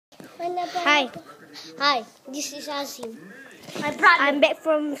Hi, this is Azim. I'm back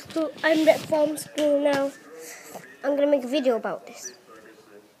from school now. I'm gonna make a video about this.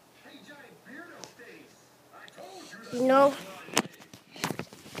 You know,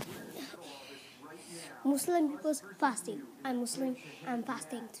 Muslim people's fasting. I'm Muslim. I'm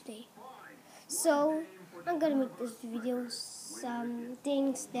fasting today. So I'm gonna make this video some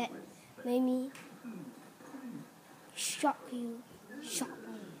things that made me shock me.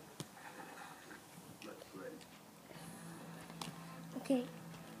 Okay.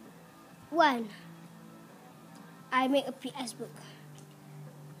 1. I make a PS book.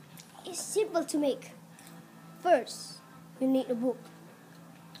 It's simple to make. First, you need a book.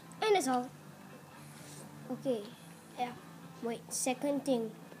 And that's all. Okay. Yeah. Wait, second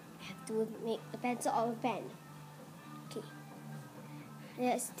thing, I have to make a pencil or a pen. Okay.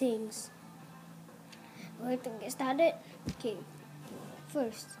 That's things. We're going to get started. Okay.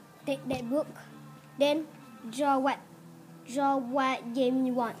 First, take that book. Then, draw what game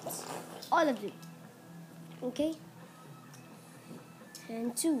you want. All of it. Okay?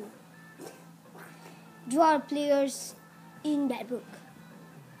 And 2, draw players in that book.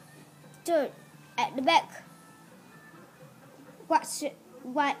 3rd, at the back, what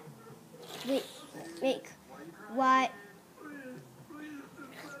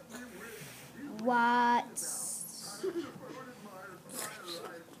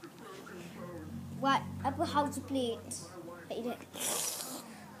how to play it, like that,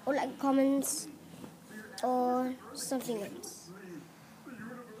 or like comments or something else.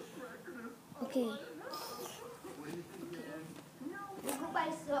 Okay.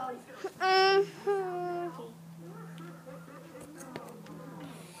 Goodbye song.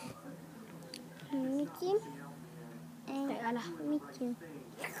 Mickey Mickey.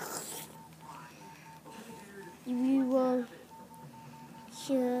 We will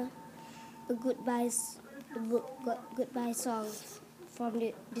hear a goodbye song from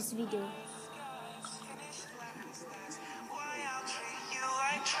this video.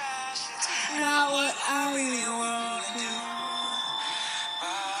 Now what are you wanting?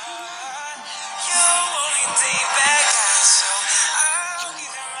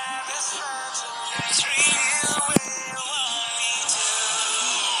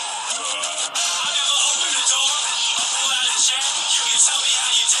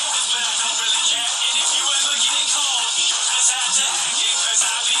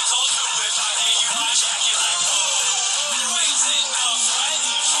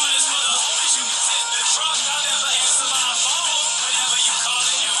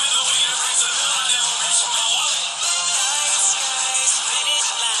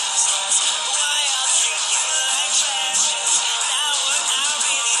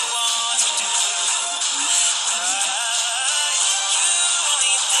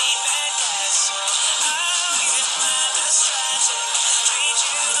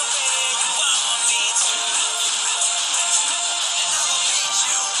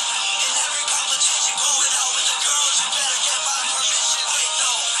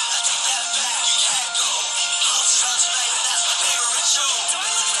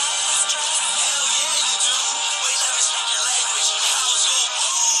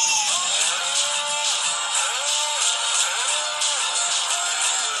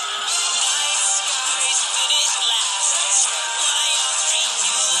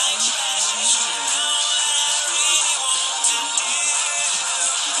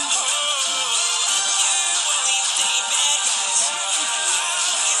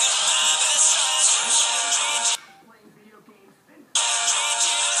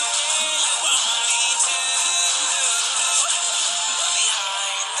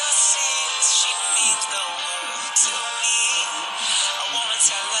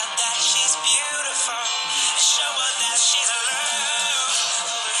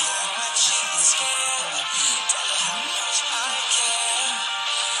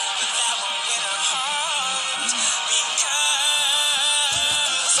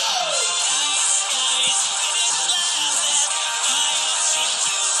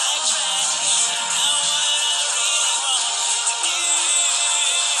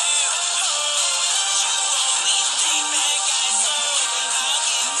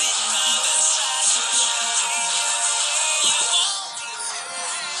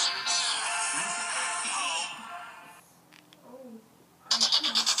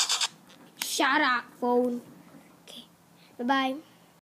 Shut up, phone. Okay. Bye-bye.